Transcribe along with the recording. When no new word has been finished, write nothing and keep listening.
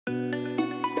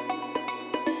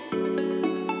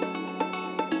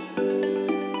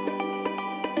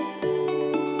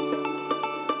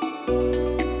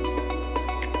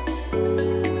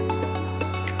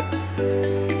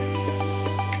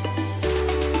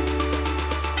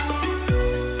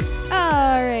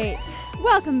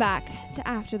Welcome back to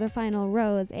After the Final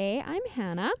Rose. I'm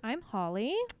Hannah. I'm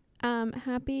Holly.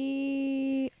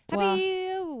 Happy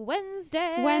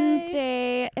Wednesday.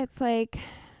 Wednesday. It's like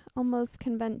almost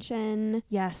convention.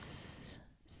 Yes.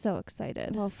 So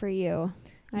excited. Well, for you.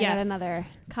 I got another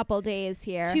couple days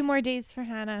here. 2 more days for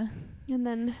Hannah. And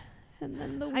then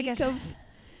the week of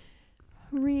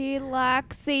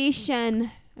relaxation.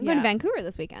 I'm going to Vancouver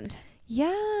this weekend.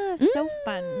 Yeah, so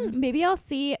fun. Maybe I'll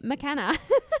see McKenna,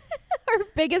 our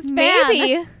biggest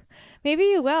fan. Maybe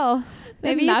you will.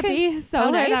 Maybe you be so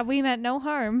tell nice. her that we meant no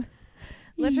harm.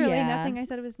 Literally Yeah. nothing I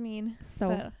said was mean.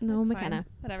 So no McKenna. Fine.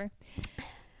 Whatever.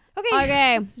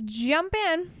 Okay. Let's jump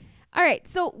in. All right.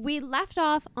 So we left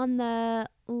off on the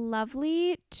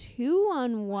lovely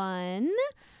 2-on-1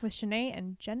 With Shanae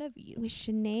and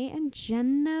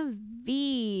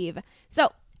Genevieve.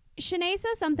 So Shanae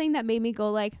says something that made me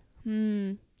go like,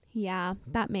 yeah,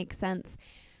 that makes sense.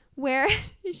 Where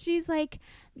she's like,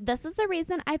 this is the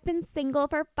reason I've been single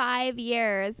for 5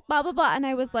 years, blah, blah, blah. And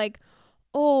I was like,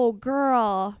 oh,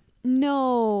 girl,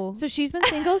 no. So she's been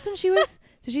single since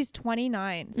she's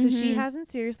 29. So she hasn't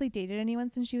seriously dated anyone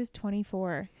since she was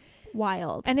 24.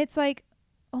 Wild. And it's like,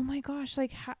 oh my gosh,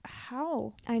 like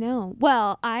how? I know.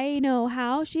 Well, I know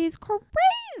how. She's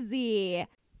crazy.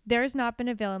 There's not been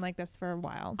a villain like this for a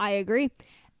while. I agree.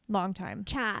 Long time.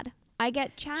 Chad. I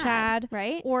get Chad.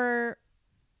 Right? Or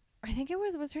I think it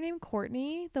was, what's her name?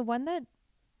 Courtney? The one that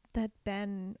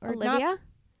Ben or Olivia?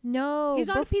 No. He's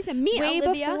not a piece of meat,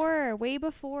 Olivia. Way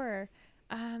before.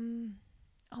 Oh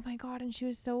my God. And she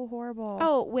was so horrible.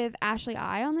 Oh, with Ashley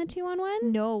I on the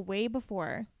 2-on-1? No, way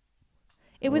before.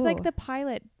 It was like the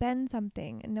pilot, Ben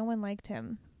something, and no one liked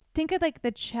him. Think of like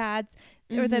the Chads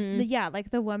or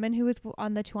like the woman who was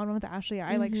on the 2-on-1 with Ashley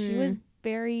I. Like she was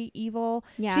very evil.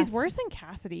 Yes. She's worse than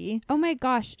Cassidy. Oh my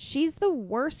gosh. She's the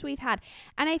worst we've had.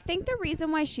 And I think the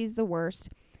reason why she's the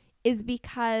worst is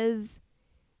because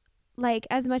like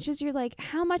as much as you're like,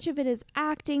 how much of it is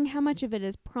acting? How much of it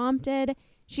is prompted?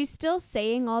 She's still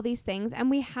saying all these things. And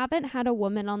we haven't had a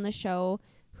woman on the show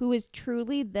who is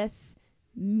truly this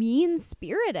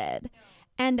mean-spirited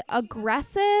and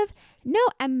aggressive,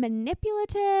 and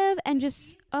manipulative, and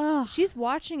just she's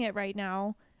watching it right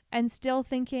now and still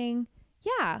thinking,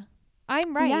 yeah,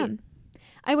 I'm right. Yeah.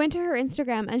 I went to her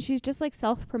Instagram and she's just like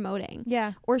self-promoting.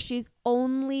 Yeah. Or she's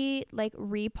only like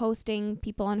reposting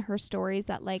people on her stories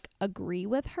that like agree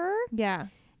with her. Yeah.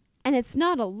 And it's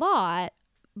not a lot,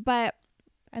 but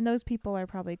and those people are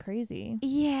probably crazy.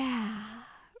 Yeah.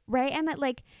 Right? And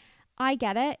like I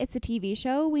get it. It's a TV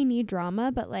show. We need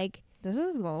drama, but like this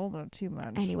is a little bit too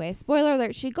much. Anyway, spoiler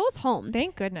alert, she goes home.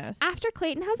 Thank goodness. After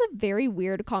Clayton has a very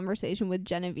weird conversation with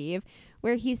Genevieve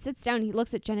where he sits down, he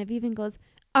looks at Genevieve and goes,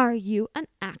 "Are you an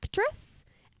actress?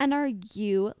 And are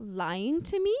you lying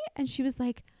to me?" And she was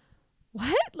like,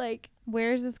 "What?" Like,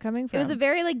 where is this coming from? It was a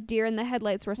very like deer in the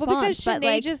headlights response. Well, because Shanae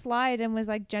like, just lied and was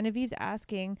like, Genevieve's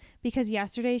asking because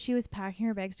yesterday she was packing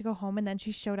her bags to go home and then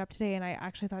she showed up today and I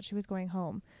actually thought she was going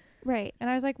home. Right. And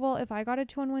I was like, well, if I got a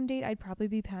 2-on-1 date, I'd probably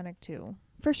be panicked too.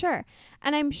 For sure.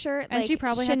 And I'm sure and like, she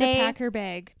probably Shanae, had to pack her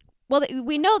bag. Well,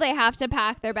 we know they have to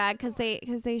pack their bag because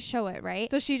they show it, right?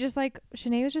 So she just like,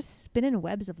 Shanae was just spinning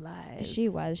webs of lies. She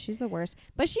was. She's the worst.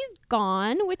 But she's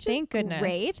gone, which Thank is goodness.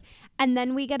 Great. And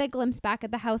then we get a glimpse back at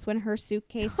the house when her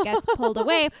suitcase gets pulled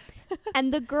away.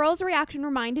 And the girl's reaction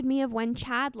reminded me of when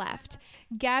Chad left.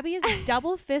 Gabby is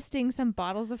double fisting some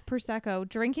bottles of Prosecco,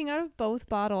 drinking out of both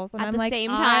bottles. And at I'm the like, same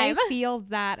time. I feel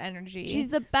that energy. She's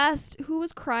the best. Who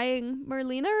was crying?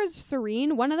 Marlena or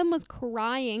Serene? One of them was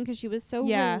crying because she was so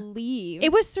relieved.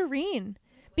 It was Serene.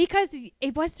 Because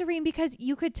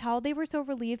you could tell they were so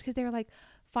relieved because they were like,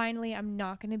 finally, I'm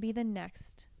not going to be the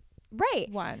next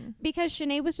one. Because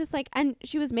Shanae was just like, and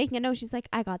she was making a note. She's like,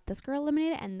 I got this girl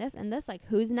eliminated and this, like,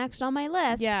 who's next on my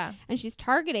list? Yeah. And she's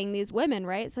targeting these women,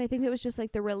 right? So I think it was just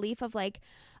like the relief of like,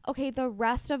 okay, the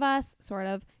rest of us sort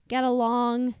of get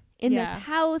along in this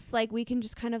house. Like we can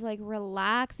just kind of like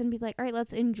relax and be like, all right,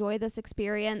 let's enjoy this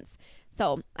experience.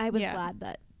 So I was glad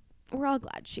that we're all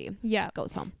glad she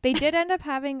goes home. They did end up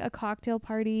having a cocktail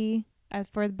party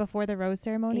before the rose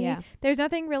ceremony. Yeah. There's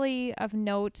nothing really of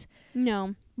note.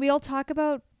 No. We'll talk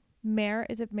about Mara.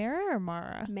 Is it Mara or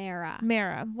Mara?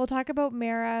 Mara. We'll talk about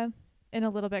Mara in a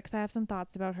little bit because I have some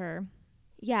thoughts about her.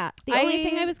 Yeah. The only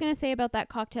thing I was going to say about that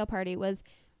cocktail party was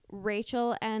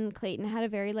Rachel and Clayton had a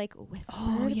very like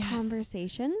whispered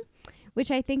conversation, which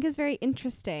I think is very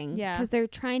interesting. Yeah. Because they're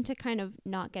trying to kind of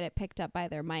not get it picked up by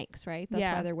their mics, right? That's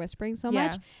why they're whispering so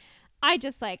much. I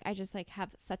just have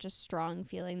such a strong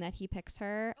feeling that he picks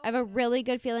her. I have a really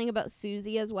good feeling about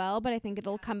Susie as well, but I think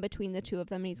it'll come between the two of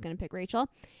them and he's going to pick Rachel.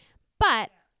 But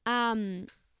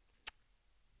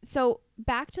So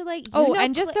back to like,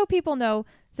 and just so people know,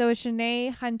 so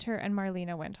Shanae, Hunter, and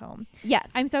Marlena went home.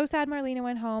 Yes. I'm so sad Marlena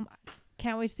went home.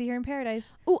 Can't wait to see her in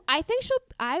Paradise. Oh,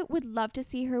 I would love to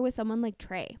see her with someone like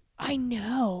Trey. I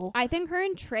know. I think her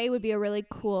and Trey would be a really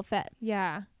cool fit.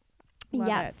 Yeah. Love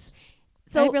yes.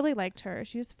 It. So I really liked her.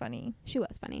 She was funny. She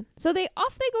was funny. So they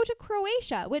go to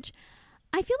Croatia, which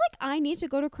I feel like I need to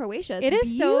go to Croatia. It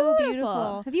is so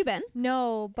beautiful. Have you been?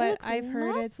 No, but I've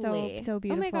heard it's so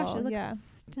beautiful. Oh my gosh, it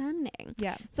looks stunning.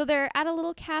 Yeah. So they're at a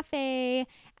little cafe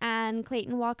and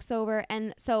Clayton walks over,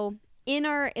 and so in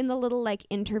the little like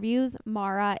interviews,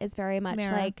 Mara is very much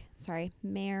Mara, like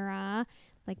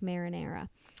marinara.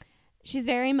 She's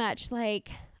very much like,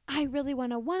 I really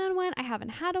want a one-on-one. I haven't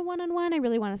had a one-on-one. I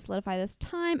really want to solidify this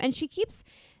time. And she keeps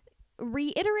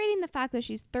reiterating the fact that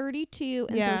she's 32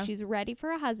 and so she's ready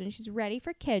for a husband. She's ready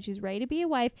for kids. She's ready to be a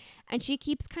wife. And she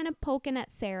keeps kind of poking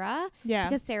at Sarah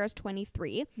because Sarah's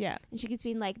 23. Yeah. And she keeps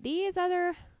being like, these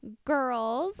other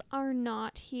girls are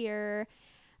not here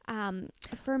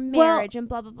for marriage and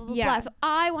blah, blah, blah, blah, blah. So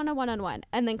I want a one-on-one.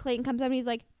 And then Clayton comes up and he's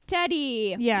like,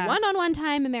 Teddy, one-on-one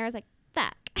time. And Mara's like,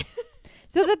 fuck.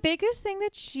 So the biggest thing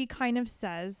that she kind of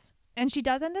says, and she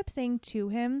does end up saying to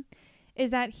him,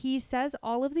 is that he says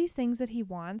all of these things that he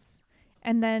wants,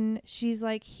 and then she's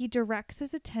like, he directs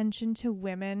his attention to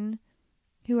women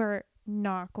who are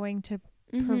not going to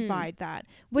provide that,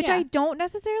 which I don't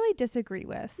necessarily disagree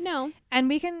with. No. And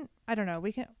do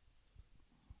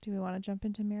we want to jump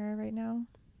into Mara right now?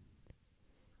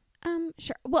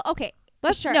 Sure. Well, okay.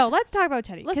 Let's talk about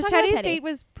Teddy. Because Teddy's date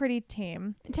was pretty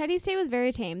tame. Teddy's date was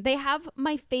very tame. They have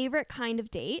my favorite kind of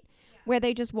date where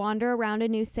they just wander around a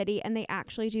new city and they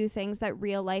actually do things that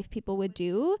real life people would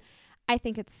do. I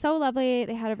think it's so lovely.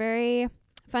 They had a very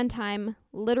fun time.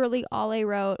 Literally all I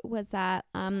wrote was that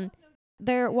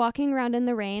they're walking around in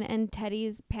the rain and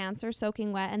Teddy's pants are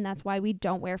soaking wet, and that's why we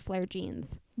don't wear flare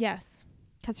jeans. Yes.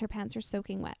 Because her pants are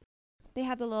soaking wet. They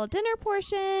have the little dinner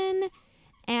portion.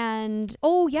 And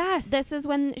this is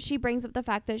when she brings up the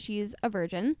fact that she's a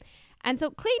virgin. And so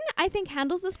Clayton, I think,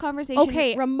 handles this conversation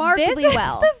remarkably well.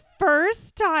 This is the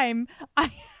first time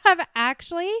I have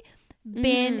actually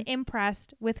been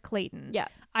impressed with Clayton. Yeah.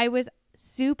 I was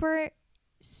super,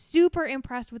 super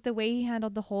impressed with the way he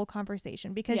handled the whole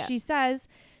conversation, because she says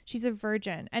she's a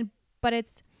virgin. But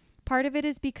it's part of it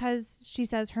is because she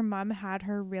says her mom had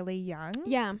her really young.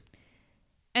 Yeah.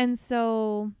 And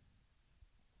so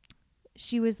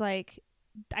she was like,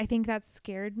 I think that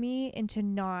scared me into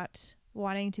not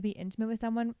wanting to be intimate with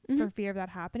someone for fear of that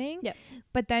happening. Yep.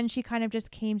 But then she kind of just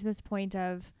came to this point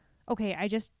of, okay, I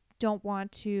just don't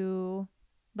want to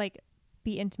like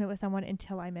be intimate with someone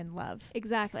until I'm in love.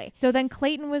 Exactly. So then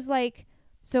Clayton was like,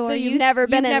 so you've never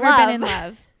been in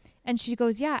love. And she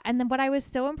goes, yeah. And then what I was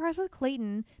so impressed with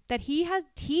Clayton that he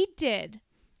did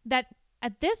that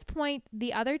at this point,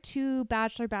 the other two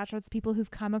bachelorettes, people who've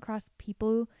come across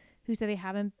people who say they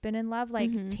haven't been in love,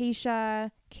 like Tayshia,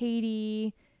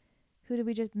 Katie,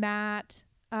 Matt,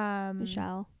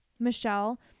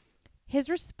 Michelle. His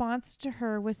response to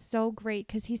her was so great,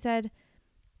 because he said,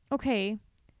 okay,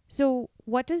 so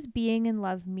what does being in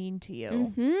love mean to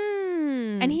you?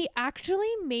 And he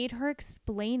actually made her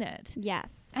explain it.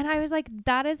 Yes. And I was like,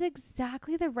 that is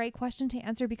exactly the right question to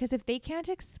answer, because if they can't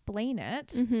explain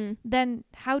it, then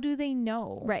how do they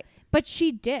know? Right. But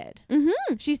she did.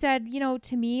 She said,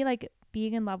 to me, like,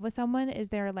 being in love with someone is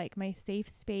there like my safe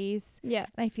space. Yeah.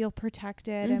 I feel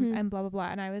protected and blah, blah, blah.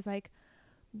 And I was like,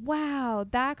 wow,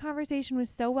 that conversation was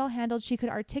so well handled. She could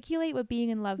articulate what being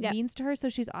in love means to her. So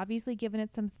she's obviously given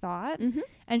it some thought,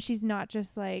 and she's not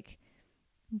just like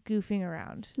goofing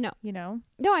around. No.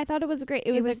 No, I thought it was great.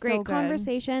 It was a great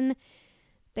conversation.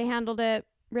 They handled it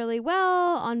really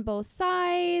well on both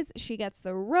sides. She gets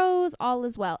the rose. All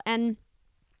is well. And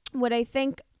what I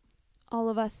think all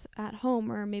of us at home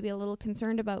were maybe a little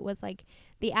concerned about was like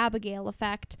the Abigail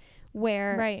effect,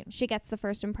 where she gets the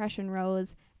first impression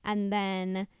rose and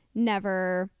then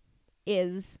never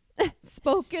is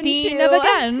spoken seen to of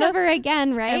again. ever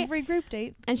again, right? Every group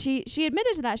date. And she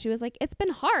admitted to that. She was like, it's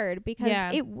been hard,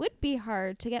 because it would be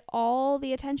hard to get all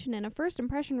the attention in a first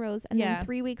impression rose, and then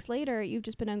 3 weeks later you've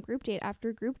just been on group date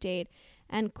after group date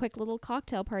and quick little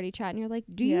cocktail party chat, and you're like,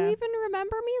 do you even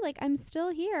remember me? Like, I'm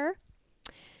still here.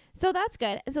 So that's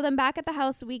good. So then back at the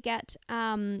house, we get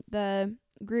the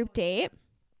group date,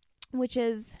 which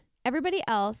is everybody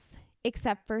else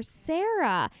except for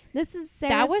Sarah. This is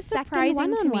Sarah's that was second surprising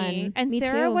one-on-one. to me. And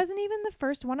Sarah wasn't even the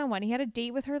first one-on-one. He had a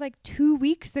date with her like 2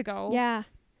 weeks ago. Yeah.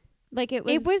 Like it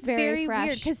was very fresh.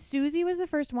 Weird, because Susie was the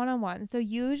first one-on-one. So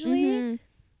usually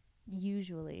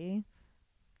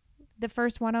the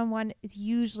first one-on-one is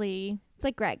usually, it's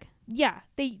like Greg. Yeah,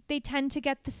 they tend to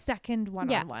get the second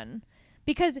one-on-one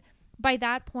because by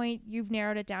that point you've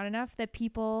narrowed it down enough that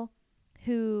people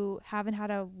who haven't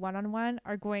had a one-on-one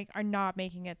are not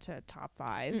making it to top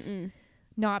 5. Mm-mm.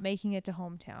 Not making it to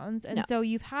hometowns. And so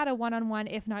you've had a one-on-one,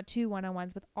 if not 2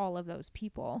 one-on-ones with all of those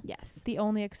people. Yes. The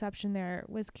only exception there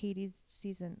was Katie's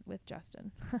season with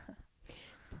Justin.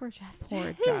 Poor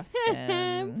Justin. Poor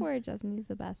Justin. Poor Justin. He's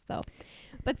the best though.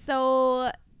 But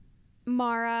so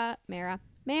Mara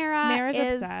Mara's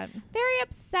is upset. very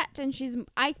upset, and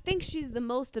I think she's the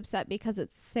most upset because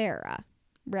it's Sarah,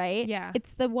 right? Yeah.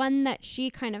 It's the one that she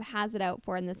kind of has it out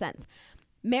for in the sense.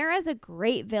 Mara's a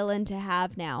great villain to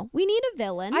have now. We need a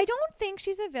villain. I don't think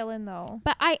she's a villain though.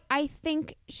 But I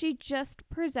think she just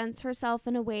presents herself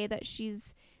in a way that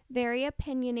she's very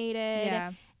opinionated.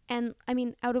 Yeah. And I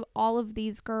mean, out of all of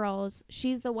these girls,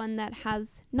 she's the one that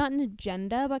has not an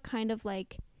agenda, but kind of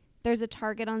like there's a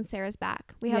target on Sarah's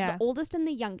back. We have the oldest and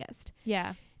the youngest.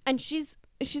 Yeah. And she's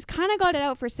kind of got it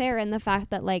out for Sarah in the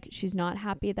fact that like she's not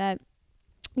happy that,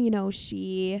 you know,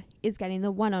 she is getting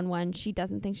the one-on-one. She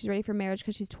doesn't think she's ready for marriage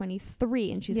because she's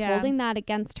 23, and she's holding that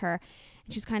against her.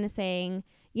 And she's kind of saying,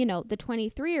 you know, the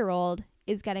 23-year-old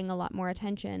is getting a lot more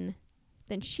attention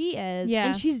than she is. Yeah.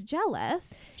 And she's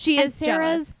jealous. She is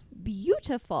Sarah's jealous.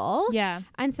 beautiful. Yeah.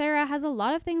 And Sarah has a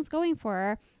lot of things going for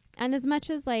her. And as much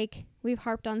as like we've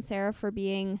harped on Sarah for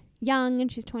being young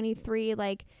and she's 23,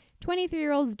 like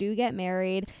 23-year-olds do get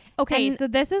married. Okay, and so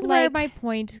this is where my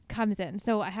point comes in.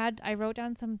 So I wrote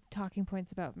down some talking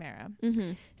points about Mara.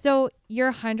 Mm-hmm. So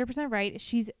you're 100% right.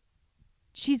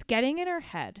 She's getting in her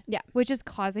head. Yeah. Which is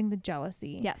causing the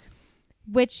jealousy. Yes.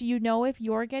 Which, you know, if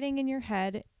you're getting in your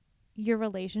head, your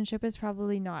relationship is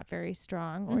probably not very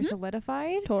strong or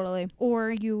solidified. Totally.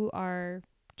 Or you are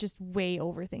just way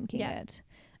overthinking it.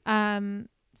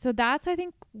 So that's, I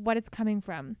think, what it's coming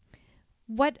from.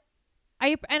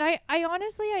 I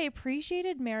honestly, I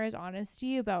appreciated Mara's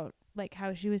honesty about like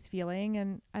how she was feeling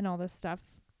and all this stuff.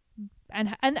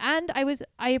 And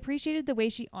I appreciated the way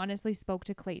she honestly spoke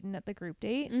to Clayton at the group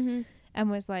date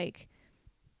and was like,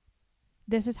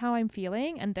 this is how I'm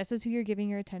feeling and this is who you're giving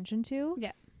your attention to.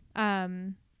 Yeah.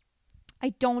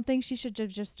 I don't think she should have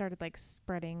just started like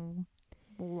spreading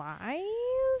lies.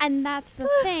 And that's the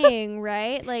thing,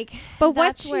 right? Like, but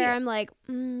that's where I'm like,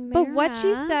 but what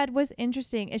she said was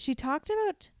interesting is she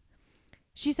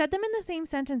said them in the same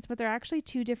sentence, but they're actually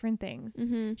 2 different things.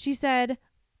 Mm-hmm. She said,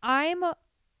 I'm a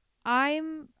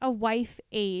wife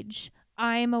age.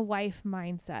 I'm a wife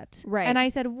mindset. Right. And I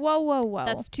said, whoa.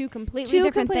 That's 2 completely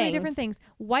different things.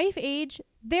 Wife age,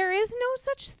 there is no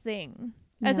such thing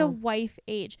as a wife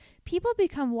age. People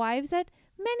become wives at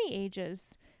many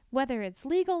ages, whether it's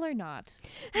legal or not,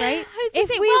 right? I was gonna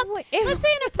say, let's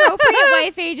say an appropriate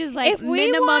wife age is like if we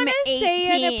minimum want to 18.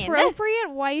 say an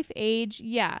appropriate wife age,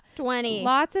 20.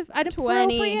 Lots of an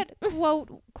 20.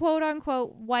 appropriate quote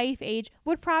unquote wife age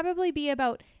would probably be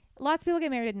about. Lots of people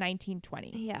get married at 19,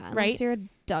 20. Yeah, unless right? you're a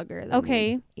Duggar. Then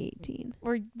Okay, 18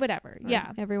 or whatever.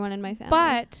 Or everyone in my family.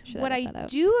 But Should what edit I that out.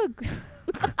 do agree,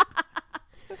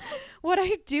 what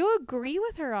I do agree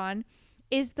with her on,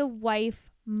 is the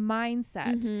wife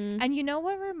mindset. Mm-hmm. And you know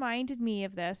what reminded me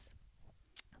of this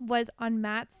was on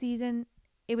Matt's season.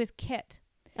 It was Kit.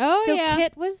 Oh, so yeah.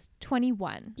 Kit was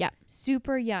 21. Yep.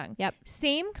 Super young. Yep.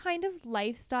 Same kind of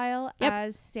lifestyle Yep.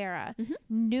 as Sarah. Mm-hmm.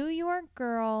 New York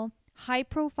girl, high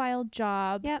profile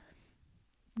job. Yep.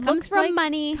 Comes from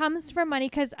money. Comes from money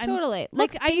because I'm Totally.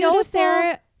 like Looks I know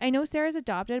beautiful. I know Sarah's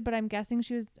adopted, but I'm guessing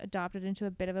she was adopted into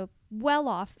a bit of a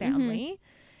well-off family.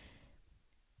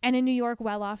 And in New York,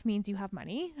 well-off means you have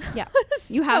money. Yeah.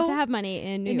 So You have to have money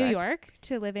in New York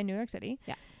to live in New York City.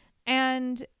 Yeah.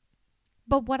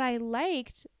 But what I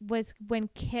liked was when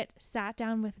Kit sat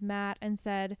down with Matt and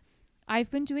said,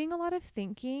 I've been doing a lot of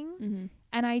thinking Mm-hmm.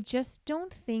 and I just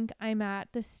don't think I'm at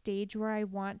the stage where I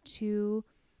want to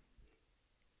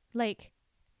like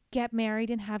get married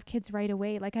and have kids right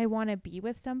away. Like I want to be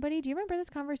with somebody. Do you remember this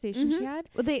conversation she had?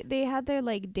 Well, they had their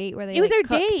like date where they It was their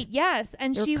cooked. date, yes.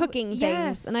 And They were she cooking things,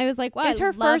 yes. and I was like, "Wow!" It was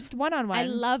her first one-on-one. I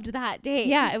loved that date.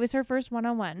 Yeah, it was her first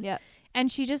one-on-one. Yeah.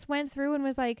 And she just went through and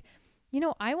was like, you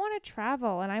know, I want to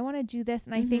travel and I want to do this.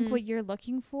 And I think what you're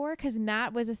looking for, because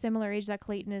Matt was a similar age that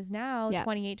Clayton is now,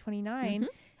 28, 29.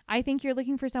 I think you're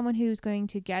looking for someone who's going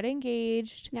to get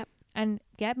engaged and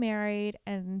get married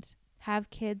and have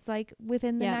kids like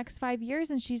within the next 5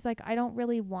 years. And she's like, I don't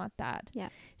really want that. Yeah.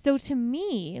 So to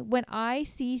me, when I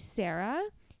see Sarah,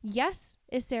 yes,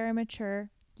 is Sarah mature?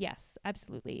 Yes,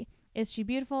 absolutely. Is she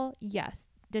beautiful? Yes.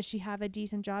 Does she have a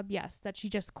decent job? Yes. That she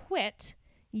just quit?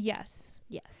 Yes.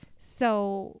 Yes.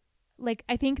 So like,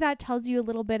 I think that tells you a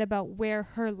little bit about where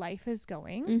her life is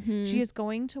going. Mm-hmm. She is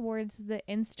going towards the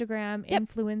Instagram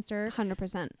influencer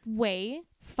 100%. way.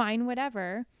 Fine,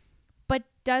 whatever. But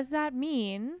does that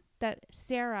mean that,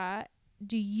 Sarah,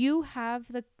 do you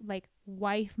have the like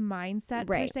wife mindset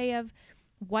per se of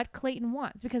what Clayton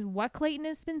wants? Because what Clayton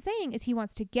has been saying is he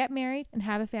wants to get married and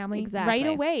have a family right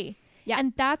away. Yeah.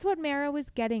 And that's what Mara was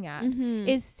getting at,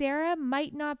 is Sarah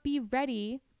might not be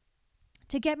ready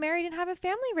to get married and have a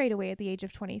family right away at the age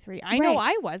of 23. I know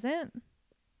I wasn't.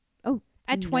 Oh,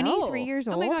 at 23 years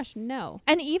old. Oh my gosh, no.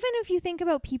 And even if you think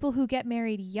about people who get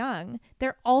married young,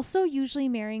 they're also usually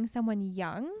marrying someone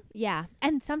young. Yeah.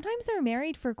 And sometimes they're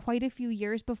married for quite a few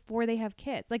years before they have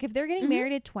kids. Like if they're getting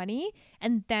married at 20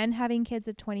 and then having kids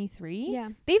at 23,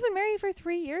 they've been married for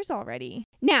 3 years already.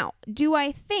 Now, do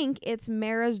I think it's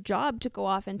Mara's job to go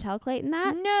off and tell Clayton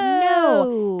that?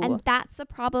 No. And that's the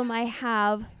problem I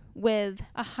have with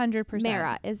 100%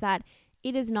 Mara, is that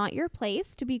it is not your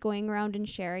place to be going around and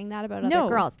sharing that about other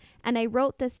girls. And I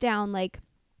wrote this down like,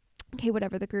 okay,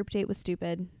 whatever, the group date was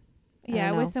stupid.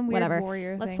 Yeah, it was some weird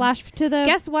warrior Let's thing. flash to the...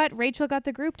 Guess what? Rachel got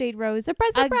the group date rose.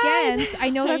 Surprise, surprise! Again. I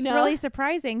know that's really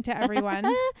surprising to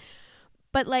everyone.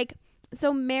 But like,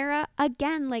 so Mara,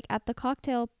 again, like at the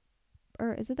cocktail...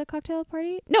 Or is it the cocktail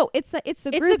party? No, it's the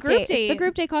group date. It's the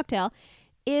group date cocktail.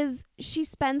 Is she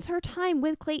spends her time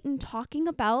with Clayton talking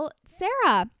about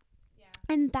Sarah.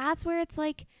 And that's where it's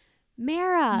like,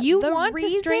 Mara, you want to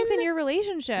strengthen your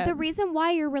relationship. The reason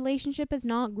why your relationship is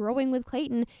not growing with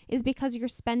Clayton is because you're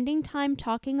spending time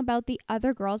talking about the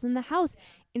other girls in the house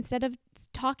instead of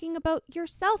talking about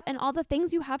yourself and all the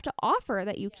things you have to offer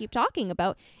that you keep talking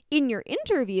about in your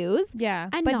interviews. Yeah,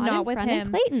 and but not in with front him. of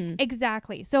Clayton.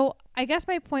 Exactly. So I guess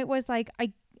my point was like,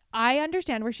 I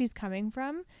understand where she's coming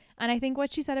from. And I think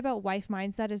what she said about wife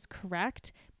mindset is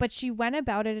correct, but she went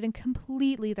about it in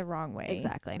completely the wrong way.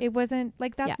 Exactly. It wasn't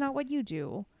like, that's not what you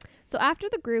do. So after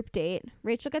the group date,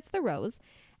 Rachel gets the rose,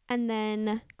 and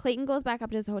then Clayton goes back up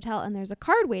to his hotel, and there's a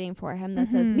card waiting for him that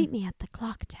says, "Meet me at the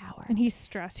clock tower." And he's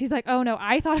stressed. He's like, oh no,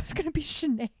 I thought it was going to be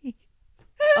Sinead.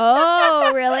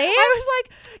 Oh, really? I was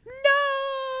like,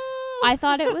 no. I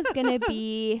thought it was going to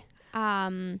be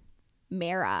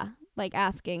Mara, like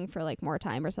asking for like more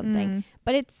time or something.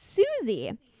 But it's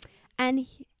Susie. And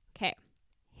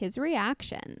his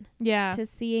reaction to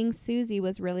seeing Susie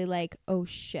was really like, oh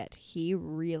shit, he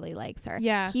really likes her.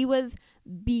 Yeah. He was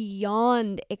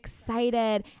beyond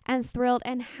excited and thrilled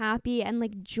and happy and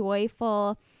like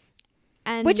joyful.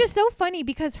 And which is so funny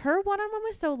because her one-on-one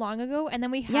was so long ago, and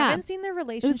then we haven't seen their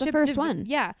relationship. It was the first one.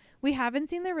 Yeah. We haven't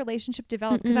seen their relationship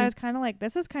develop because I was kind of like,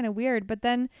 this is kind of weird. But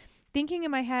then thinking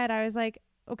in my head, I was like,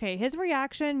 okay, his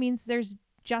reaction means there's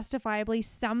justifiably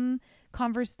some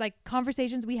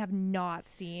conversations we have not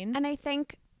seen. And I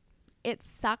think it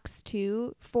sucks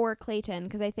too for Clayton,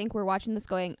 because I think we're watching this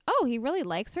going, oh, he really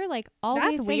likes her. Like,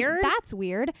 that's weird. That's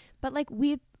weird. But like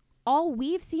all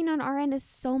we've seen on our end is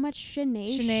so much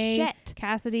Sinead shit.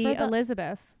 Cassidy,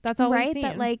 Elizabeth. That's all we've seen.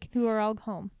 That, like, who are all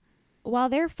home. While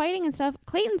they're fighting and stuff,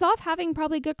 Clayton's off having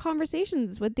probably good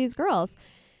conversations with these girls.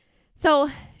 So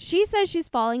she says she's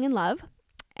falling in love.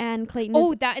 And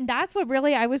Clayton that's what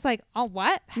really I was like, oh,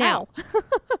 what? How? Now,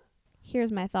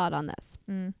 here's my thought on this.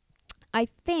 I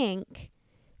think,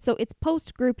 so it's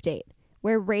post-group date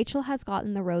where Rachel has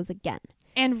gotten the rose again.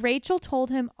 And Rachel told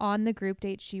him on the group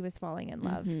date she was falling in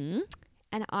love.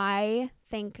 And I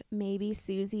think maybe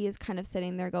Susie is kind of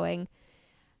sitting there going,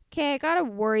 okay, I got to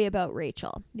worry about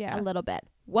Rachel a little bit.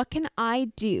 What can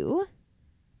I do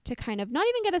to kind of not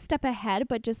even get a step ahead,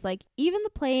 but just like even the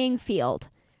playing field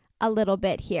a little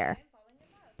bit here?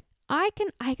 I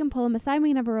can pull him aside.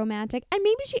 We can have a romantic, and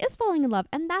maybe she is falling in love,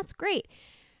 and that's great.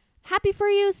 Happy for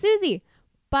you, Susie.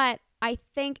 But I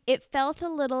think it felt a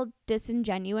little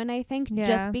disingenuous, I think,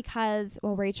 just because,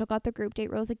 well, Rachel got the group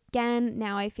date rose again.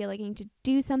 Now I feel like I need to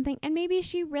do something. And maybe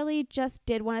she really just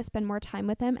did want to spend more time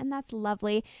with him, and that's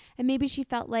lovely. And maybe she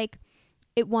felt like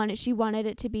she wanted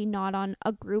it to be not on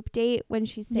a group date when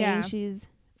she's saying she's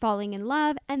falling in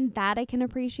love, and that I can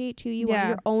appreciate too. You want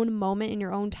your own moment in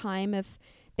your own time. If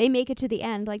they make it to the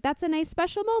end, like, that's a nice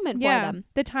special moment for them.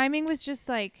 The timing was just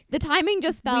like, the timing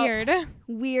just felt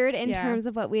weird in terms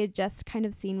of what we had just kind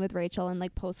of seen with Rachel and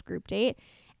like post group date,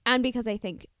 and because I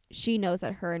think she knows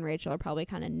that her and Rachel are probably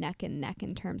kind of neck and neck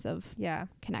in terms of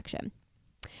connection.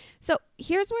 So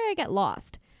here's where I get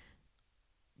lost.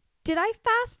 Did I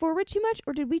fast forward too much,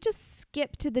 or did we just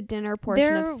skip to the dinner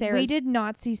portion of Sarah's? We did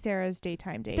not see Sarah's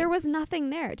daytime date. There was nothing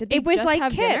there. Did they it was just like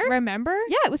have Kit, dinner? remember?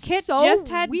 Yeah, it was Kit so just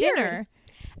had weird. dinner.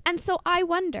 And so I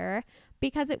wonder,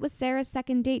 because it was Sarah's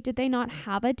second date, did they not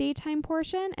have a daytime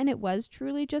portion and it was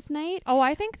truly just night? Oh,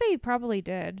 I think they probably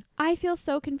did. I feel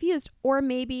so confused. Or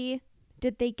maybe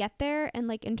did they get there and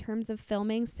like in terms of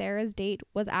filming, Sarah's date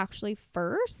was actually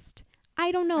first?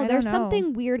 I don't know. There's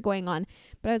something weird going on.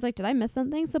 But I was like, did I miss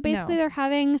something? So basically they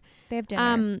have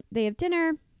dinner. They have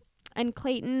dinner and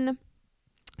Clayton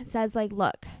says like,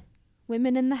 look,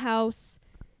 women in the house,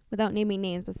 without naming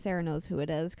names, but Sarah knows who it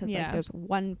is because like there's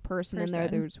one person in there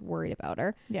who's worried about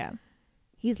her. Yeah.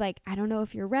 He's like, I don't know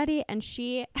if you're ready. And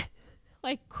she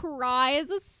like cries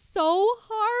so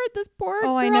hard. This poor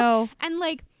girl. I know. And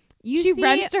like she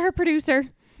runs to her producer.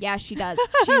 Yeah, she does.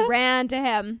 She ran to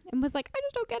him and was like, I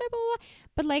just don't get it. Blah, blah, blah.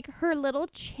 But like her little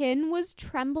chin was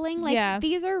trembling. Like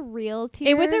these are real tears.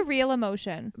 It was a real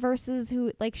emotion. Versus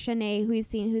who like Shanae, who we've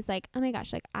seen, who's like, oh my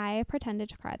gosh, like I pretended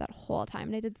to cry that whole time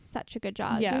and I did such a good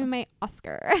job. Give me my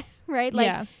Oscar. Right?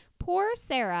 Like poor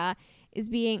Sarah is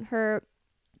being, her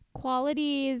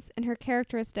qualities and her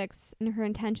characteristics and her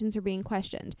intentions are being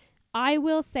questioned. I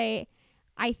will say,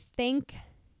 I think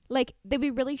like they'd be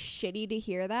really shitty to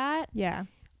hear that. Yeah.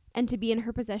 And to be in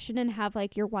her position and have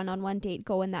like your one-on-one date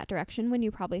go in that direction when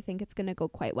you probably think it's going to go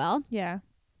quite well. Yeah.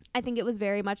 I think it was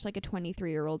very much like a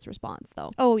 23-year-old's response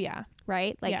though. Oh yeah.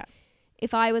 Right? Like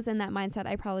if I was in that mindset,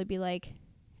 I'd probably be like,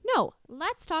 no,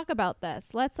 let's talk about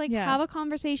this. Let's like have a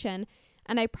conversation.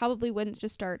 And I probably wouldn't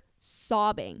just start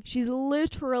sobbing. She's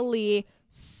literally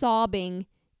sobbing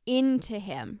into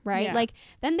him. Right? Yeah. Like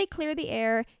then they clear the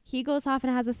air. He goes off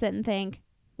and has a sit and think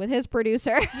with his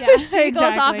producer. Yeah, she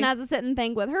goes off and has a sit and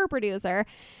think with her producer.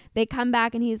 They come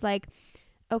back and he's like,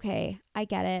 okay, I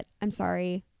get it. I'm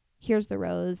sorry. Here's the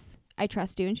rose. I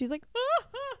trust you. And she's like,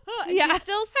 and she's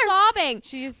still sobbing.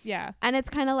 And it's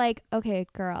kind of like, okay,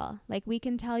 girl, like we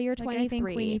can tell you're 23. I think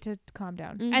we need to calm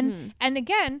down. Mm-hmm. And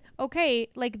again, okay,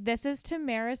 like this is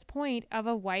Tamara's point of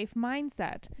a wife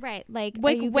mindset. Right. Like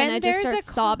are you when gonna just start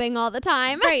sobbing all the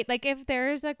time? Right. Like if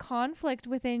there's a conflict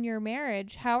within your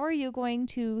marriage, how are you going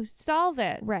to solve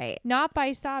it? Right. Not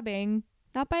by sobbing.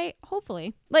 Not by,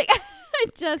 hopefully. Like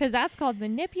just because that's called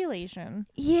manipulation.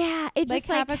 Yeah, it just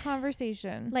like have a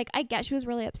conversation. Like I get she was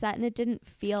really upset and it didn't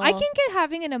feel. I can get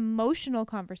having an emotional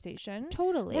conversation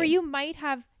totally where you might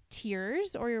have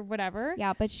tears or whatever.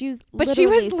 Yeah, but she was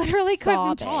literally sobbing.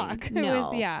 couldn't talk.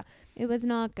 No, it was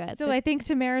not good. So I think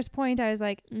Tamara's point, I was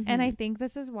like, and I think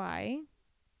this is why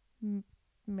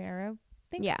Mara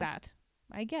thinks that.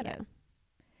 I get it.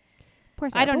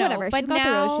 I don't know. Whatever. But she's got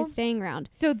the rose. She's staying around.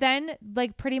 So then,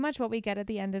 like, pretty much what we get at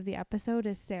the end of the episode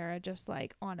is Sarah just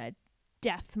like on a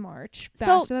death march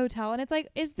back to the hotel, and it's like,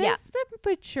 is this the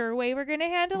mature way we're gonna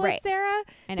handle it, Sarah?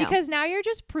 I know. Because now you're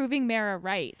just proving Mara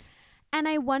right. And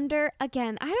I wonder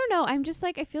again. I don't know. I'm just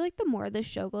like, I feel like the more the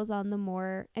show goes on, the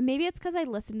more, and maybe it's because I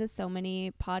listen to so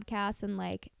many podcasts and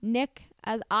like Nick,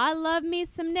 as I love me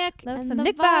some Nick and the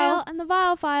Nick Viall and the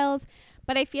Viall Files.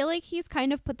 But I feel like he's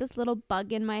kind of put this little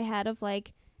bug in my head of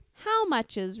like, how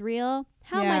much is real?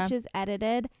 How much is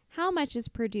edited? How much is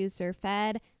producer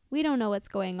fed? We don't know what's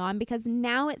going on because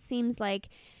now it seems like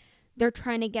they're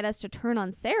trying to get us to turn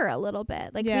on Sarah a little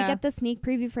bit. Like we get the sneak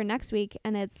preview for next week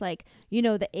and it's like, you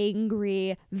know, the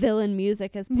angry villain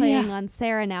music is playing on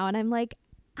Sarah now. And I'm like,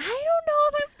 I don't know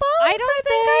if I'm falling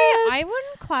I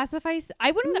wouldn't classify.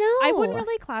 I wouldn't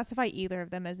really classify either of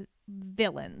them as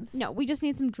villains. No, we just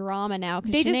need some drama now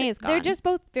because Shanae is gone. They're just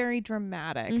both very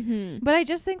dramatic. Mm-hmm. But I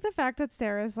just think the fact that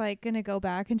Sarah's like gonna go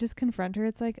back and just confront her,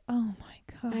 it's like, oh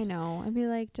my god. I know. I'd be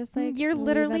like, just like you're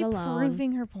literally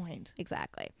proving her point.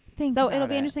 Exactly. So it'll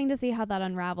be interesting to see how that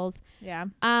unravels. Yeah.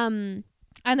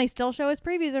 And they still show us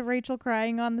previews of Rachel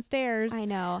crying on the stairs. I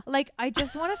know. Like, I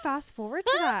just want to fast forward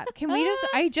to that. Can we just,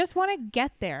 I just want to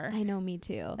get there. I know, me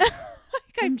too.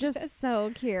 I'm just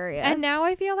so curious. And now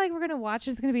I feel like we're going to watch.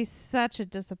 It's going to be such a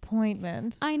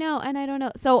disappointment. I know. And I don't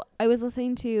know. So I was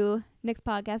listening to Nick's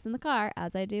podcast in the car,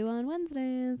 as I do on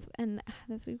Wednesdays. And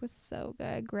this week was so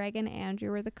good. Greg and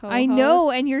Andrew were the co-hosts. I know.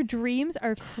 And your dreams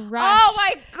are crushed. Oh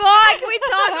my God. Can we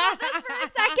talk about this for a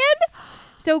second?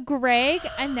 So Greg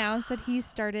announced that he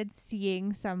started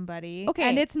seeing somebody. Okay.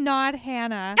 And it's not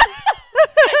Hannah.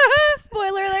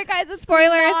 Spoiler alert, guys. It's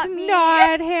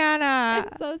not Hannah.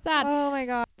 I'm so sad. Oh my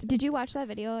God. Did you watch that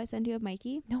video I sent you of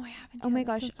Mikey? No, I haven't. Oh my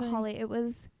gosh, so Holly, it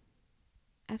was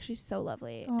actually so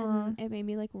lovely. Aww. And it made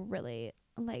me like really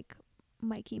like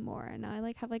Mikey more. And now I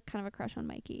like have like kind of a crush on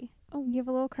Mikey. Oh, you have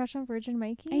a little crush on Virgin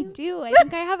Mikey? I do. I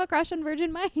think I have a crush on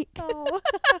Virgin Mike. Oh.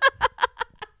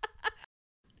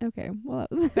 Okay, well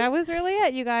that was really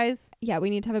it, you guys. Yeah,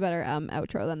 we need to have a better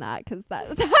outro than that because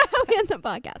that's how we end the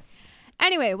podcast.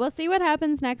 Anyway, we'll see what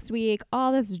happens next week.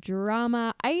 All this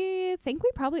drama. I think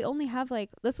we probably only have like,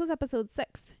 this was episode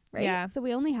 6. right? Yeah. So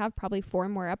we only have probably 4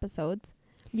 more episodes.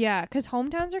 Yeah, because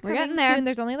hometowns are We're getting coming there. soon.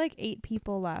 There's only like 8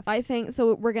 people left. I think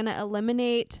so. We're gonna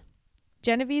eliminate.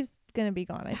 Genevieve's gonna be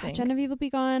gone, I think. Genevieve will be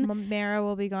gone. Mara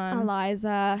will be gone.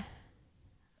 Eliza.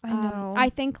 I know. I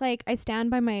think like I stand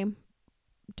by my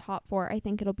top 4. I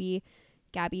think it'll be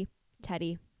Gabby,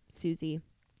 Teddy, Susie,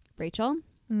 Rachel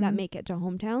that make it to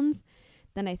hometowns.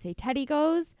 Then I say Teddy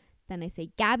goes. Then I say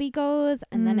Gabby goes,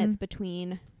 and then it's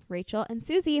between Rachel and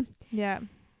Susie. Yeah.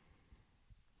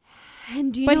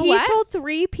 And do you know But what? he's told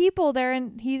 3 people there,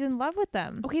 and he's in love with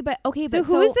them. Okay, but So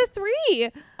who's the 3?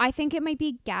 I think it might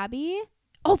be Gabby.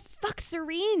 Oh fuck,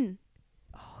 Serene.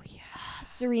 Oh yeah.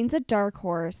 Serene's a dark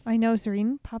horse. I know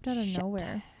Serene popped out of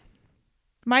nowhere.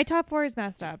 My top 4 is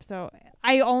messed up, so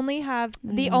I only have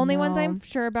the only ones I'm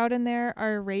sure about in there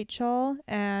are Rachel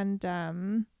and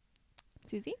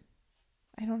Susie.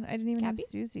 I didn't even Gabby? have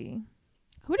Susie.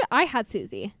 I had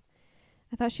Susie.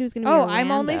 I thought she was gonna be. Oh, a I'm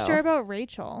only rando. sure about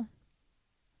Rachel.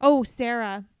 Oh,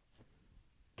 Sarah.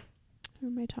 Who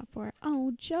are my top 4?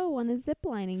 Oh, Joe on a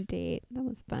ziplining date. That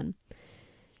was fun.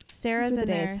 Sarah's Those were in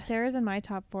the there. days. Sarah's in my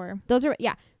top 4. Those are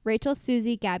Rachel,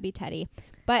 Susie, Gabby, Teddy.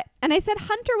 And I said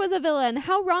Hunter was a villain.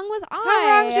 How wrong was I?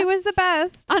 How wrong? She was the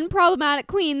best. Unproblematic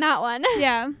queen. That one.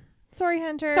 Yeah. Sorry,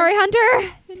 Hunter. Sorry,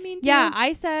 Hunter. Didn't mean to. Yeah,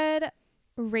 I said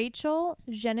Rachel,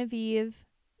 Genevieve,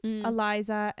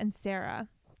 Eliza, and Sarah.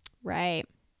 Right.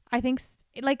 I think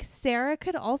Sarah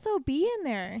could also be in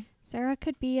there. Sarah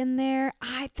could be in there.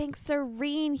 I think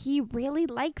Serene. He really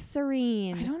likes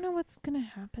Serene. I don't know what's gonna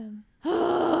happen.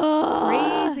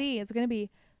 Crazy. It's gonna be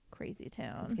crazy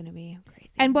town. It's gonna be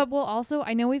crazy. And what will also,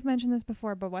 I know we've mentioned this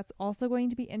before, but what's also going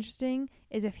to be interesting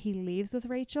is if he leaves with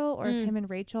Rachel or if him and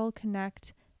Rachel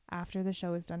connect after the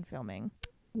show is done filming.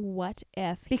 What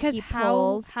if? Because he how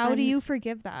pulls do you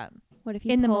forgive that? What if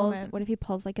he in the pulls? moment? What if he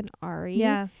pulls like an Ari?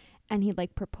 Yeah. And he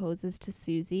like proposes to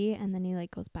Susie, and then he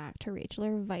like goes back to Rachel,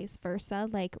 or vice versa.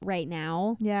 Like right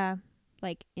now, Yeah.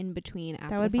 like in between after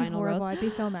That would the be final horrible. rose. I'd be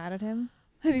so mad at him.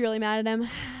 I'd be really mad at him.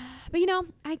 But you know,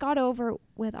 I got over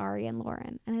with Ari and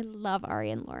Lauren, and I love Ari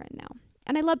and Lauren now,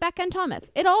 and I love Becca and Thomas.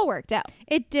 It all worked out.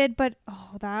 It did, but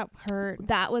oh, that hurt.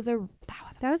 That was a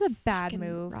bad fucking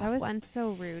move. rough That was one. so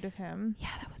rude of him. Yeah,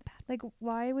 that was bad. Like,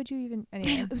 why would you even?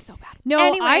 Anyway, It was so bad. no,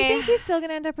 Anyway. I think he's still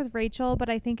gonna end up with Rachel, but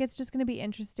I think it's just gonna be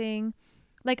interesting.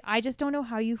 Like, I just don't know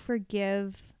how you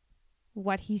forgive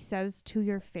what he says to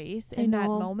your face in that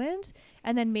moment,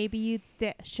 and then maybe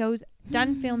the show's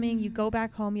done filming, you go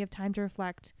back home, you have time to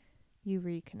reflect, you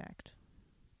reconnect.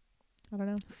 I don't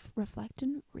know. Reflect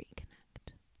and reconnect.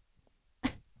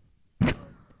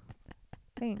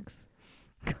 Thanks.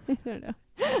 I don't know.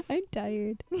 I'm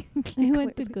tired. I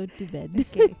want to go to bed.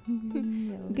 Okay.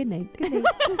 Good night.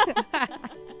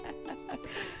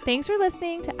 Thanks for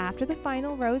listening to After the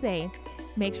Final Rose.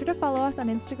 Make sure to follow us on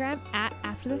Instagram at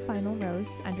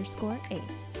 @AfterTheFinalRose_A.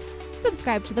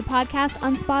 Subscribe to the podcast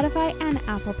on Spotify and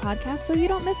Apple Podcasts so you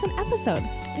don't miss an episode.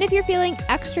 And if you're feeling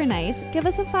extra nice, give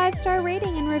us a 5-star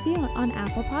rating and review on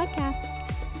Apple Podcasts.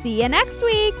 See you next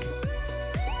week.